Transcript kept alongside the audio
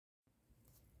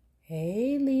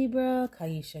Hey Libra,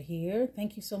 Ki-esha here.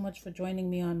 Thank you so much for joining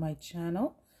me on my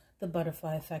channel, The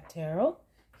Butterfly Effect Tarot.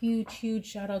 Huge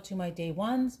shout out to my day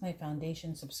ones, my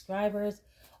foundation subscribers,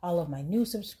 all of my new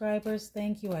subscribers.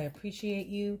 Thank you. I appreciate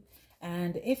you.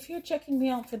 And if you're checking me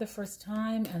out for the first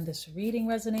time and this reading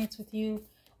resonates with you,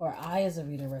 or I as a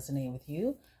reader resonate with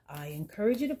you, I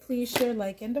encourage you to please share,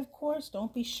 like, and of course,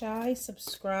 don't be shy,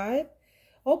 subscribe.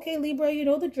 Okay, Libra, you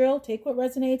know the drill. Take what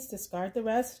resonates, discard the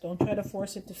rest. Don't try to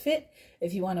force it to fit.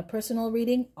 If you want a personal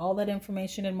reading, all that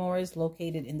information and more is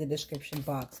located in the description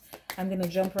box. I'm going to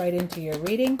jump right into your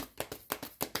reading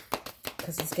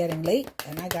because it's getting late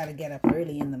and I got to get up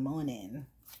early in the morning.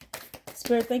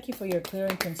 Spirit, thank you for your clear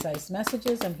and concise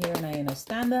messages. I'm here and I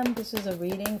understand them. This is a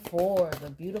reading for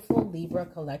the beautiful Libra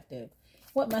collective.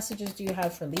 What messages do you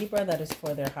have for Libra that is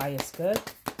for their highest good?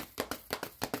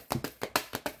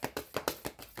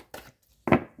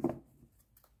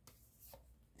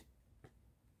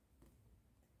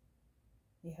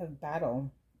 You have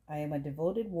battle. I am a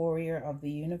devoted warrior of the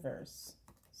universe.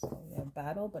 So you have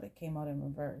battle, but it came out in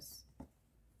reverse.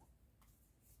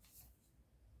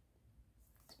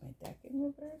 Is my deck in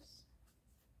reverse?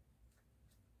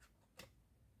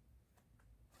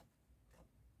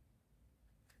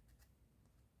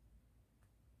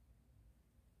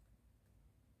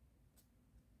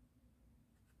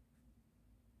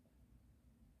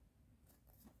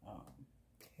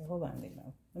 Okay, hold on,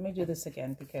 Libra. Let me do this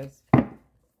again because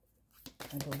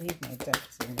I believe my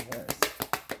deck's in reverse.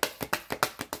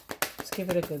 Let's give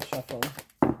it a good shuffle. Just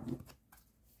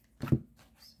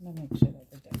want to make sure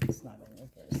that the deck is not in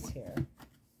reverse here.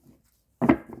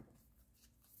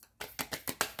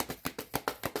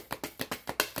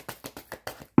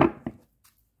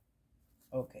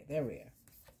 Okay, there we are.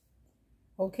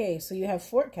 Okay, so you have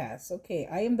forecasts. Okay,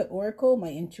 I am the oracle. My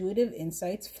intuitive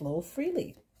insights flow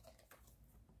freely.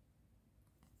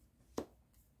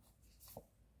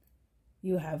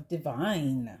 You have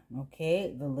divine,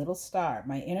 okay, the little star.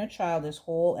 My inner child is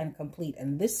whole and complete.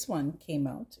 And this one came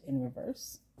out in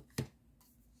reverse.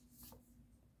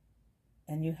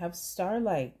 And you have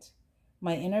starlight.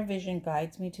 My inner vision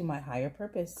guides me to my higher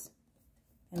purpose.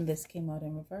 And this came out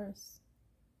in reverse.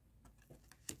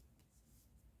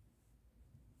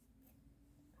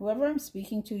 Whoever I'm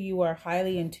speaking to, you are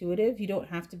highly intuitive. You don't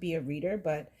have to be a reader,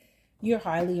 but you're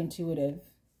highly intuitive.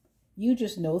 You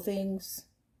just know things.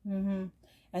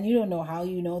 And you don't know how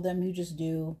you know them. You just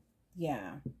do.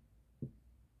 Yeah.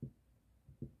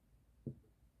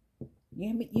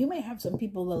 You may have some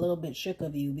people a little bit shook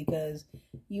of you because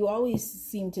you always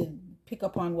seem to pick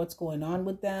up on what's going on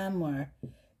with them, or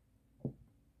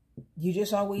you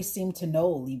just always seem to know,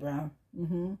 Libra.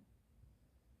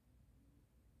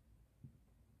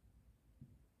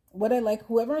 What I like,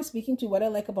 whoever I'm speaking to, what I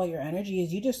like about your energy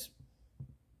is you just,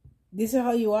 this is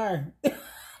how you are.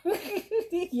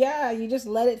 Yeah, you just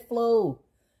let it flow.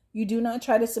 You do not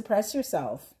try to suppress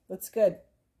yourself. That's good.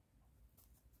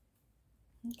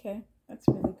 Okay, that's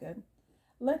really good.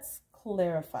 Let's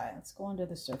clarify. Let's go under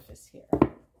the surface here.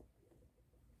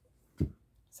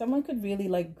 Someone could really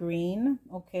like green,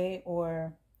 okay,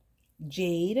 or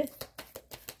jade.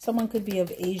 Someone could be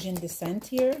of Asian descent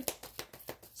here.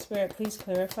 Spirit, please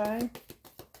clarify.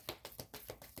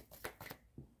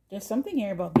 There's something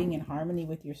here about being in harmony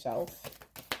with yourself.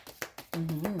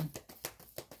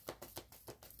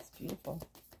 It's beautiful.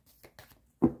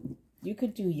 You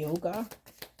could do yoga.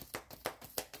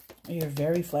 You're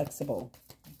very flexible.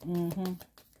 I'm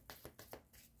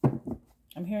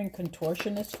hearing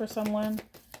contortionist for someone.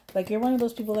 Like you're one of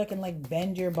those people that can like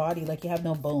bend your body like you have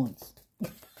no bones.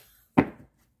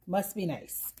 Must be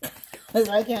nice.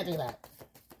 I can't do that.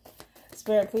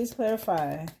 Spirit, please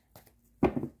clarify.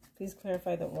 Please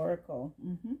clarify the oracle.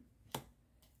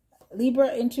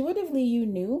 Libra, intuitively you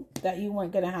knew that you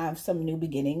weren't going to have some new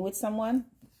beginning with someone.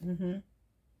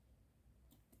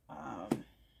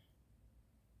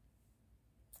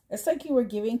 It's like you were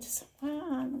giving to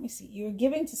someone. Let me see. You were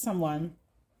giving to someone,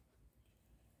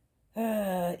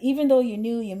 even though you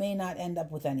knew you may not end up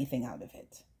with anything out of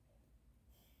it.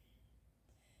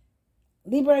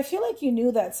 Libra, I feel like you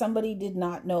knew that somebody did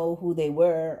not know who they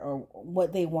were or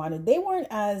what they wanted. They weren't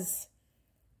as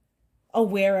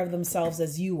aware of themselves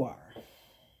as you are.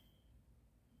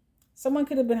 Someone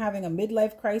could have been having a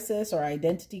midlife crisis or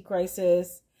identity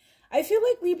crisis. I feel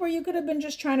like, Libra, you could have been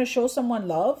just trying to show someone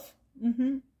love.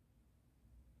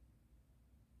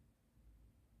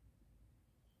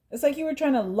 It's like you were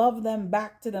trying to love them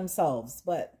back to themselves,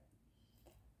 but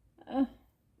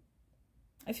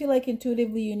I feel like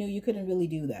intuitively you knew you couldn't really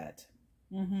do that.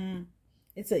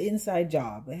 It's an inside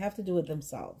job. They have to do it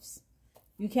themselves.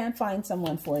 You can't find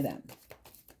someone for them.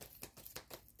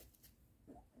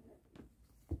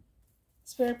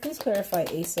 Spirit, please clarify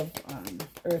Ace of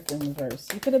Earth in reverse.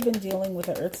 You could have been dealing with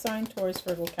an Earth sign, Taurus,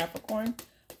 Virgo, Capricorn,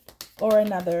 or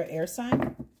another air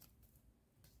sign.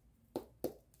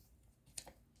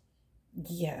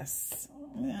 Yes.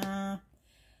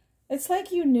 It's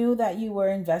like you knew that you were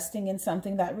investing in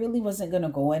something that really wasn't going to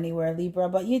go anywhere, Libra.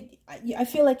 But I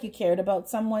feel like you cared about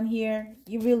someone here.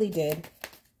 You really did.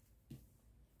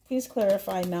 Please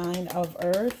clarify 9 of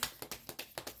Earth.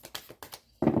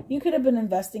 You could have been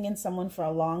investing in someone for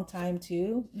a long time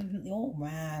too. Oh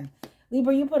man,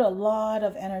 Libra, you put a lot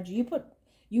of energy.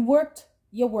 You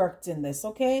worked in this,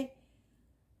 okay?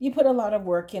 You put a lot of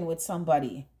work in with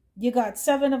somebody. You got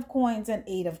 7 of coins and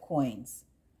 8 of coins,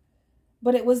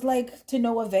 but it was like to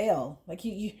no avail. Like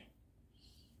you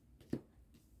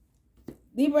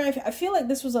Libra, I feel like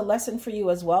this was a lesson for you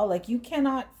as well. Like you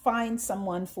cannot find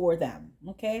someone for them,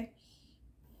 okay?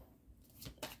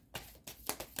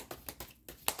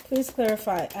 Please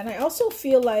clarify. And I also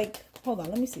feel like, hold on,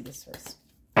 let me see this first.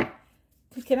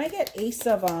 Can I get Ace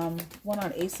of, one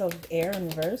on Ace of Air in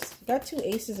reverse? You got 2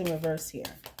 aces in reverse here.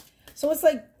 So it's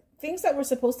like things that were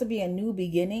supposed to be a new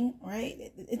beginning,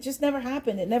 right? It just never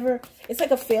happened. It's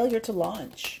like a failure to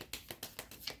launch.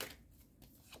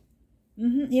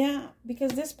 Yeah,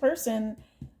 because this person,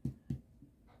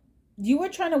 you were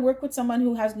trying to work with someone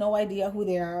who has no idea who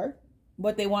they are,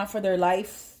 what they want for their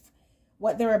life,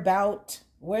 what they're about,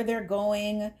 where they're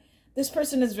going. This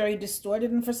person is very distorted.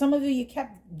 And for some of you, you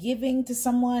kept giving to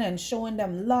someone and showing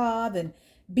them love and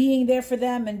being there for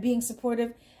them and being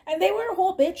supportive. And they were a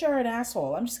whole bitch or an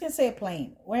asshole. I'm just going to say it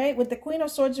plain, right? With the Queen of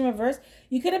Swords in reverse,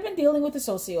 you could have been dealing with a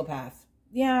sociopath.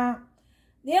 Yeah.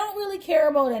 They don't really care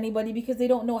about anybody because they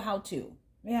don't know how to.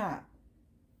 Yeah.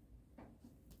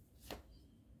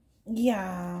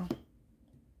 Yeah.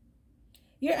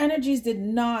 Your energies did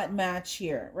not match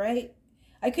here, right?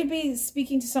 I could be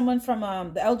speaking to someone from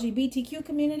the LGBTQ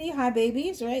community. Hi,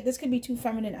 babies, right? This could be 2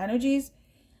 feminine energies.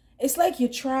 It's like you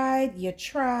tried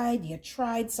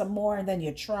some more, and then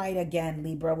you tried again,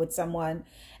 Libra, with someone.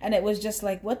 And it was just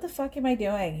like, what the fuck am I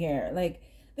doing here? Like,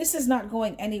 this is not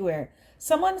going anywhere.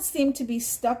 Someone seemed to be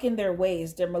stuck in their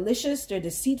ways. They're malicious, they're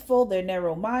deceitful, they're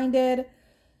narrow-minded.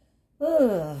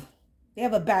 Ugh. They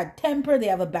have a bad temper, they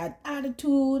have a bad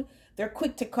attitude. They're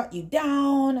quick to cut you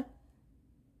down.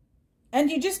 And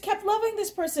you just kept loving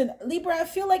this person. Libra, I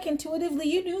feel like intuitively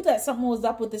you knew that something was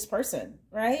up with this person,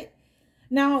 right?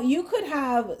 Now, you could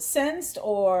have sensed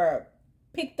or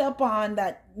picked up on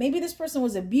that maybe this person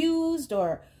was abused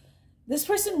or this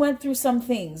person went through some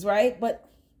things, right? But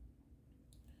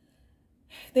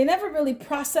they never really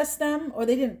processed them, or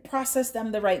they didn't process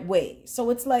them the right way. So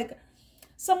it's like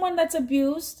someone that's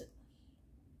abused,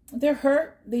 they're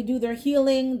hurt, they do their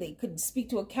healing, they could speak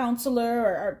to a counselor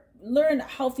or learn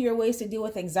healthier ways to deal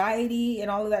with anxiety and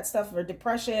all of that stuff, or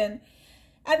depression,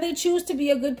 and they choose to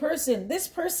be a good person. This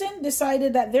person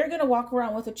decided that they're going to walk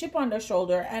around with a chip on their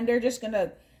shoulder and they're just going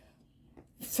to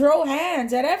throw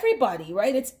hands at everybody,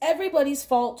 right? It's everybody's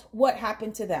fault what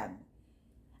happened to them.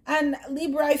 And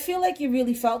Libra, I feel like you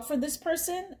really felt for this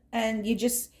person, and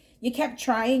you kept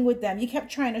trying with them. You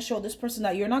kept trying to show this person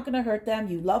that you're not going to hurt them.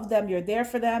 You love them. You're there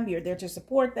for them. You're there to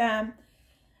support them.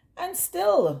 And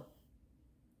still,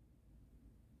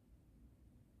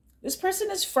 this person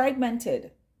is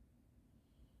fragmented.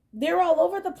 They're all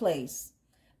over the place.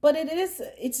 But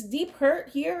it's deep hurt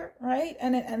here, right?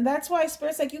 And that's why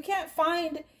Spirit's like, you can't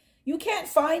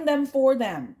find them for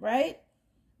them, right?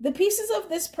 The pieces of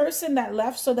this person that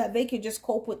left so that they could just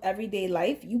cope with everyday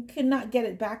life, you cannot get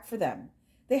it back for them.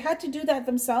 They had to do that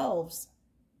themselves.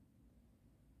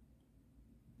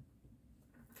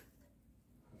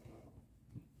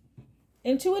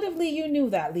 Intuitively, you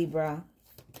knew that, Libra.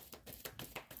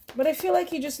 But I feel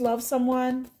like you just love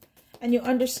someone and you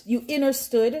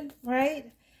understood,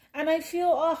 right? And I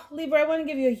feel, oh, Libra, I want to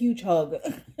give you a huge hug.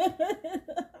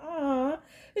 Aww,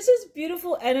 this is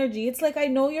beautiful energy. It's like, I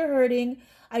know you're hurting.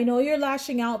 I know you're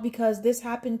lashing out because this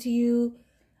happened to you.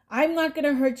 I'm not going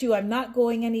to hurt you. I'm not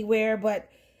going anywhere. But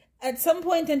at some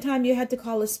point in time, you had to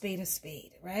call a spade,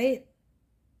 right?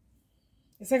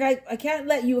 It's like, I can't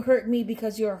let you hurt me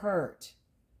because you're hurt.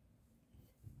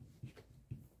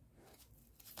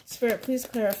 Spirit, please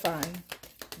clarify.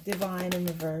 Divine in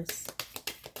reverse.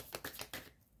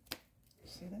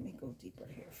 See, let me go deeper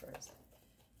here first.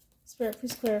 Spirit,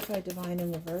 please clarify divine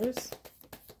in reverse.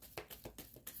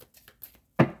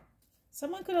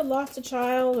 Someone could have lost a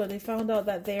child, or they found out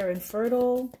that they are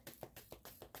infertile.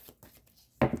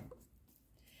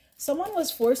 Someone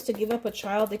was forced to give up a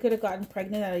child. They could have gotten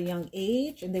pregnant at a young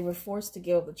age, and they were forced to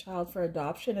give up a child for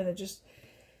adoption, and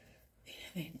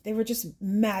they were just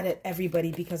mad at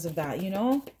everybody because of that, you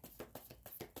know?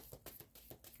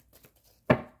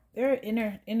 There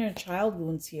are inner child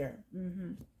wounds here.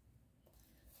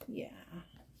 Yeah.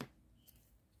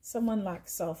 Someone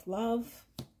lacks self-love.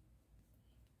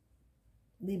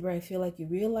 Libra, I feel like you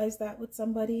realized that with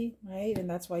somebody, right? And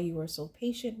that's why you were so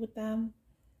patient with them.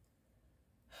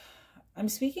 I'm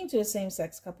speaking to a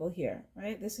same-sex couple here,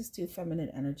 right? This is two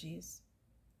feminine energies.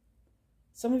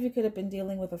 Some of you could have been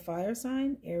dealing with a fire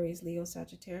sign, Aries, Leo,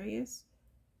 Sagittarius.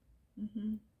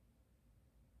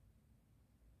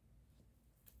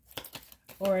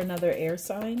 Or another air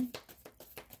sign.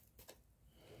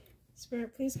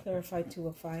 Spirit, please clarify Two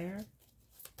of Fire.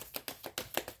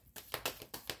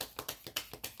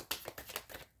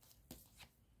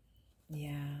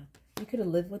 Yeah, you could have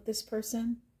lived with this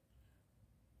person,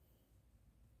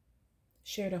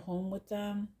 shared a home with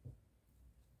them.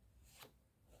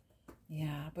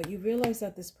 Yeah, but you realize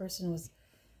that this person was,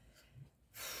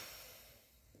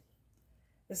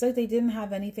 it's like they didn't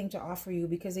have anything to offer you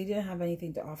because they didn't have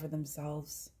anything to offer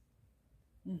themselves.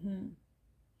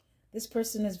 This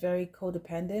person is very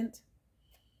codependent.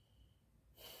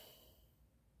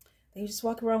 They just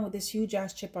walk around with this huge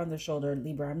ass chip on their shoulder,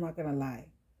 Libra. I'm not going to lie.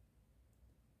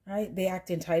 Right? They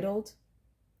act entitled.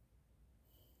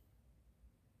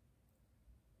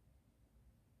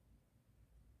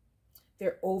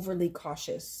 They're overly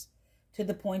cautious to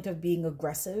the point of being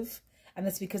aggressive. And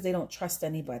it's because they don't trust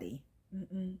anybody.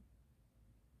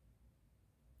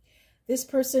 This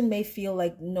person may feel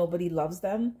like nobody loves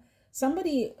them.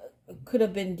 Somebody could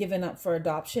have been given up for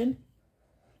adoption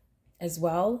as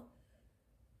well.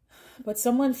 But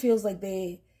someone feels like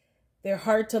they're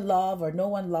hard to love or no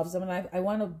one loves them. And I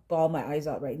want to bawl my eyes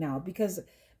out right now because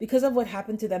of what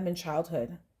happened to them in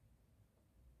childhood.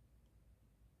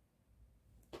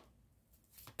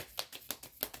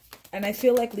 And I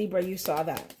feel like, Libra, you saw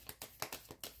that.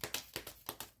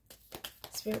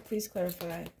 Spirit, please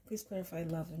clarify. Please clarify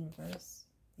love in reverse.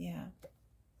 Yeah.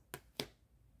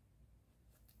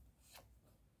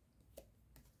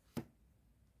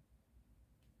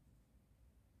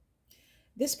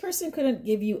 This person couldn't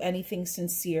give you anything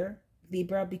sincere,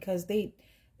 Libra, because they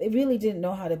really didn't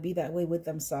know how to be that way with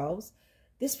themselves.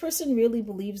 This person really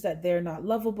believes that they're not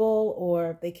lovable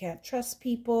or they can't trust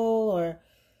people or,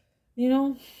 you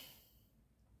know,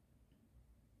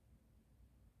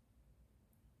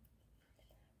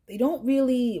 they don't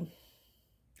really,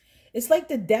 it's like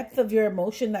the depth of your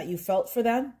emotion that you felt for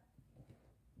them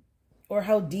or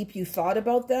how deep you thought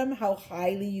about them, how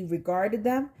highly you regarded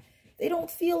them. They don't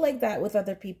feel like that with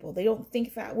other people. They don't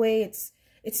think that way.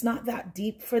 It's not that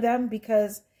deep for them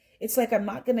because it's like, I'm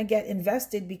not going to get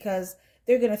invested because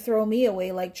they're going to throw me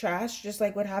away like trash, just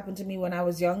like what happened to me when I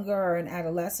was younger or in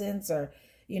adolescence or,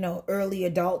 you know, early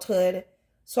adulthood.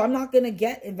 So I'm not going to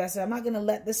get invested. I'm not going to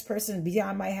let this person be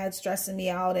on my head stressing me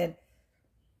out, and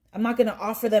I'm not going to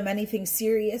offer them anything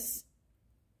serious.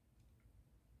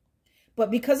 But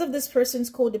because of this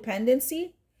person's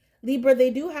codependency, Libra, they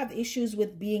do have issues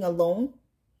with being alone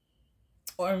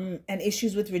and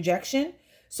issues with rejection.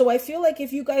 So I feel like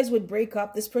if you guys would break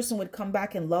up, this person would come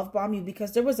back and love bomb you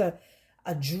because there was a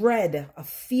dread, a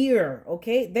fear,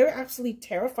 okay? They're absolutely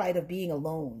terrified of being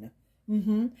alone.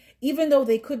 Even though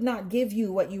they could not give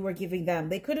you what you were giving them.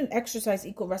 They couldn't exercise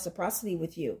equal reciprocity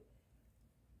with you.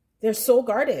 They're so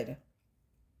guarded.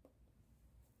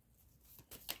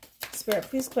 Spirit,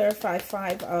 please clarify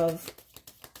five of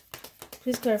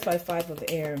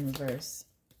air in reverse.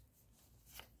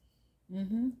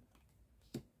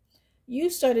 You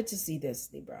started to see this,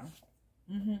 Libra.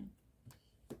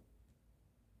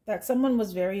 That someone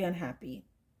was very unhappy.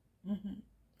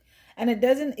 And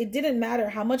it didn't matter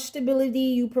how much stability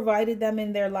you provided them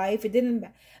in their life. It didn't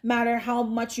matter how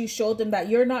much you showed them that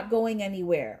you're not going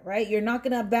anywhere, right? You're not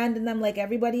going to abandon them like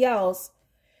everybody else.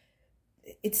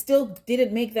 It still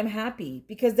didn't make them happy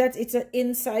because it's an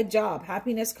inside job.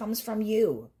 Happiness comes from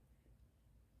you.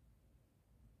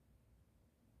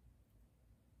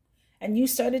 And you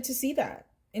started to see that.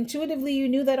 Intuitively, you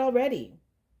knew that already.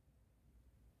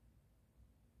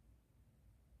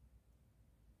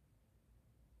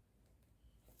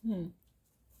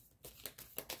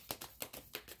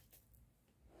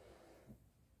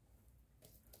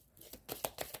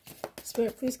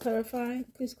 Spirit, please clarify.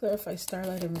 Please clarify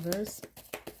Starlight in reverse.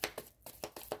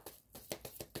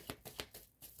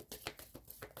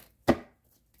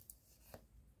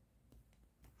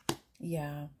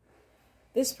 Yeah.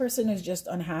 This person is just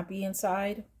unhappy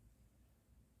inside.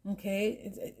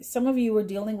 Okay. Some of you were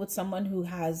dealing with someone who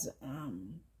has,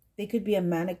 they could be a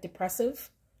manic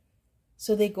depressive.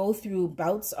 So they go through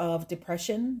bouts of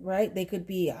depression, right? They could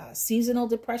be seasonal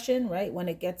depression, right? When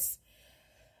it gets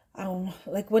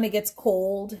like when it gets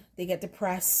cold, they get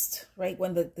depressed, right?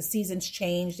 When the seasons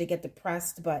change, they get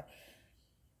depressed. But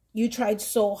you tried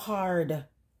so hard,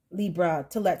 Libra,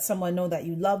 to let someone know that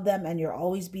you love them and you'll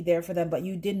always be there for them, but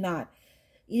you didn't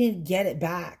get it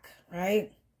back,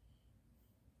 right?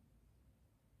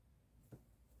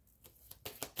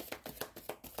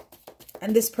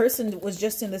 And this person was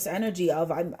just in this energy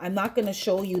of, I'm not going to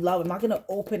show you love. I'm not going to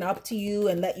open up to you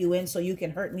and let you in so you can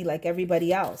hurt me like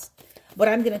everybody else. But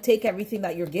I'm going to take everything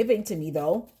that you're giving to me,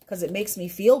 though, because it makes me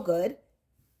feel good.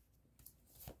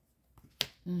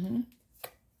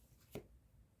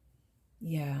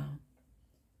 Yeah.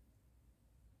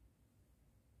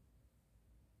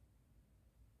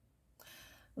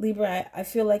 Libra, I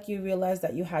feel like you realized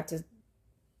that you had to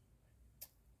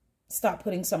stop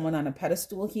putting someone on a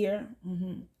pedestal here.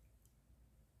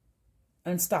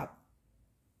 And stop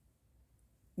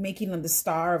making them the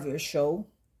star of your show.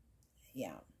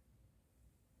 Yeah.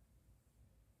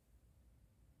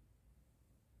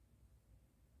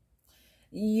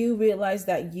 You realize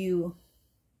that you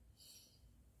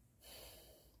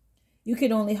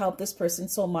can only help this person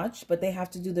so much, but they have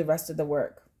to do the rest of the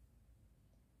work.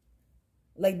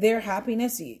 Like their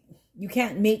happiness, you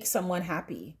can't make someone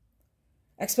happy.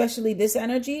 Especially this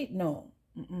energy, no.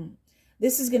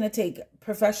 This is going to take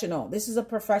professional. This is a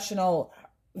professional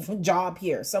job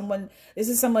here. This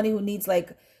is somebody who needs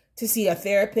like to see a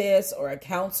therapist or a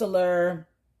counselor,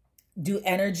 do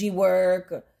energy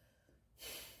work.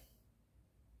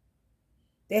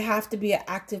 They have to be an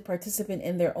active participant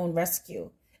in their own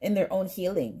rescue, in their own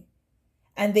healing.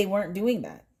 And they weren't doing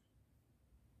that.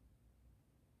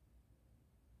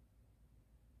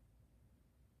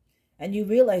 And you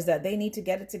realize that they need to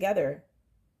get it together.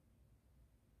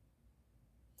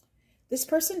 This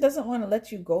person doesn't want to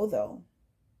let you go, though.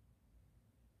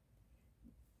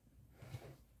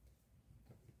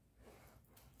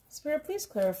 Spirit, please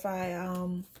clarify.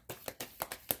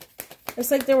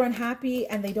 It's like they were unhappy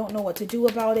and they don't know what to do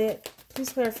about it. Please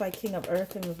clarify King of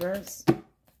Earth in reverse.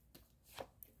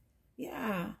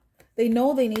 Yeah. They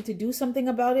know they need to do something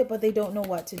about it, but they don't know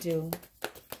what to do.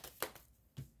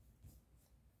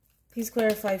 Please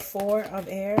clarify Four of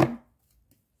Air.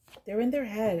 They're in their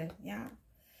head. Yeah.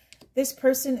 This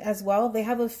person as well, they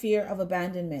have a fear of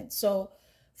abandonment. So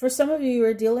for some of you,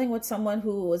 you're dealing with someone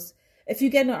who was, if you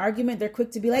get in an argument, they're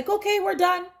quick to be like, okay, we're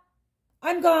done.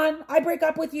 I'm gone. I break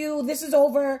up with you. This is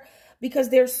over. Because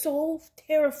they're so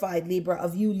terrified, Libra,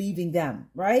 of you leaving them,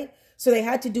 right? So they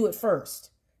had to do it first.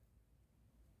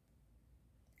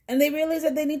 And they realize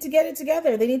that they need to get it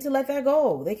together. They need to let that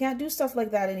go. They can't do stuff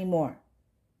like that anymore.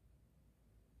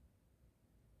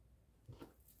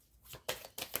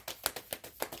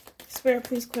 Spirit,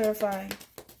 please clarify.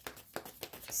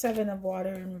 Seven of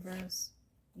Water in reverse.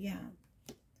 Yeah.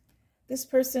 This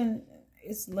person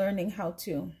is learning how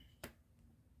to.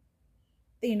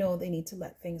 They know they need to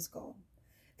let things go.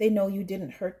 They know you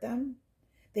didn't hurt them.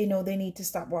 They know they need to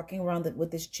stop walking around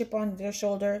with this chip on their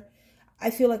shoulder.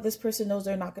 I feel like this person knows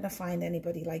they're not going to find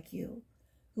anybody like you,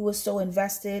 who was so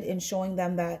invested in showing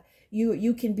them that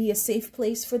you can be a safe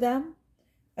place for them,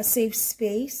 a safe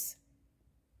space.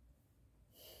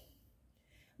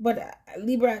 But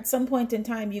Libra, at some point in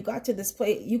time, you got to this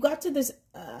place,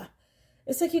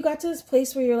 it's like you got to this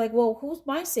place where you're like, well, who's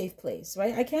my safe place,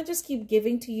 right? I can't just keep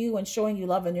giving to you and showing you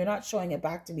love and you're not showing it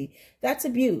back to me. That's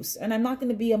abuse. And I'm not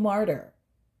going to be a martyr,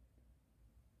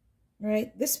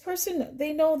 right? This person,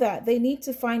 they know that they need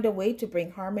to find a way to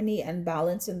bring harmony and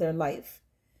balance in their life.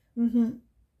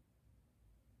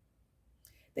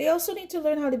 They also need to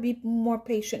learn how to be more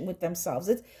patient with themselves.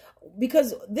 It's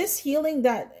because this healing,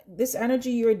 this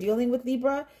energy you're dealing with,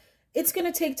 Libra, it's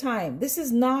going to take time. This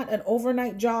is not an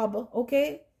overnight job,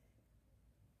 okay?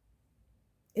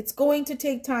 It's going to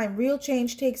take time. Real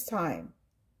change takes time.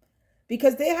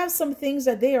 Because they have some things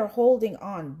that they are holding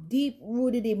on.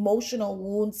 Deep-rooted emotional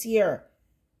wounds here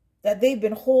that they've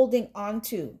been holding on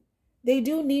to. They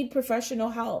do need professional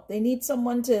help. They need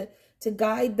someone to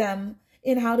guide them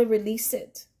in how to release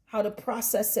it, how to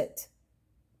process it.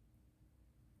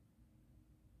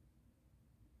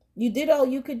 You did all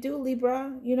you could do,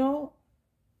 Libra, you know.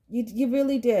 You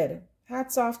really did.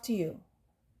 Hats off to you.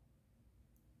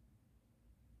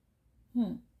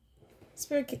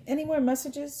 Spirit, any more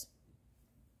messages?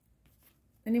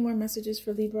 Any more messages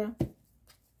for Libra?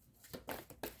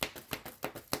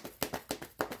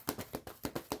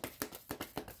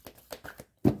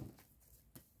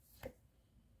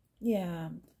 Yeah.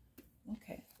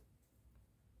 Okay.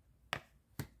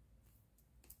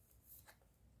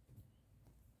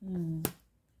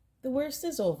 The worst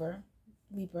is over,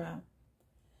 Libra.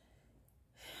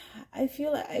 I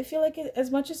feel like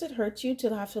as much as it hurts you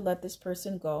to have to let this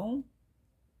person go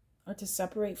or to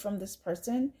separate from this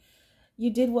person, you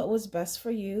did what was best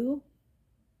for you.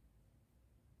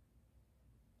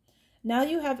 Now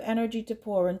you have energy to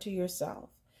pour into yourself.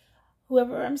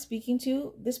 Whoever I'm speaking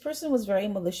to, this person was very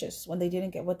malicious when they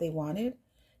didn't get what they wanted.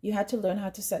 You had to learn how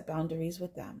to set boundaries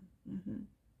with them.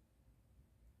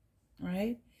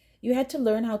 Right? You had to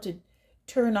learn how to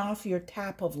turn off your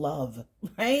tap of love,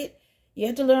 right? You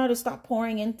had to learn how to stop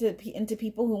pouring into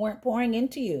people who weren't pouring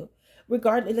into you.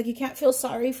 Regardless, like, you can't feel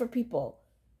sorry for people.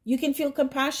 You can feel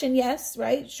compassion, yes,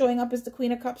 right? Showing up as the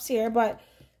Queen of Cups here, but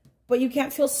you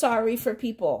can't feel sorry for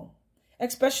people.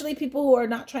 Especially people who are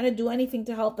not trying to do anything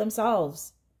to help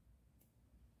themselves.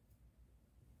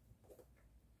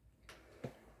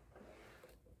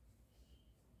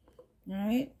 All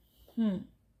right?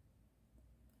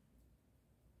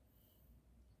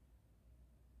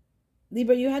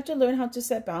 Libra, you had to learn how to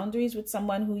set boundaries with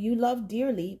someone who you love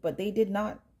dearly, but they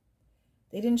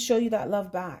didn't show you that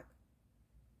love back.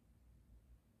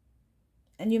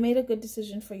 And you made a good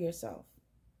decision for yourself.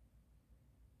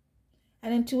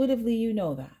 And intuitively, you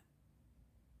know that.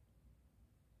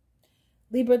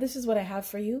 Libra, this is what I have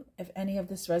for you. If any of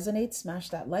this resonates, smash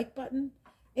that like button.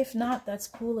 If not, that's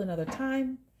cool, another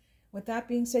time. With that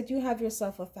being said, you have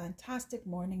yourself a fantastic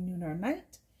morning, noon, or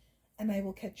night. And I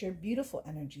will catch your beautiful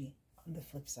energy on the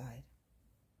flip side.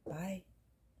 Bye.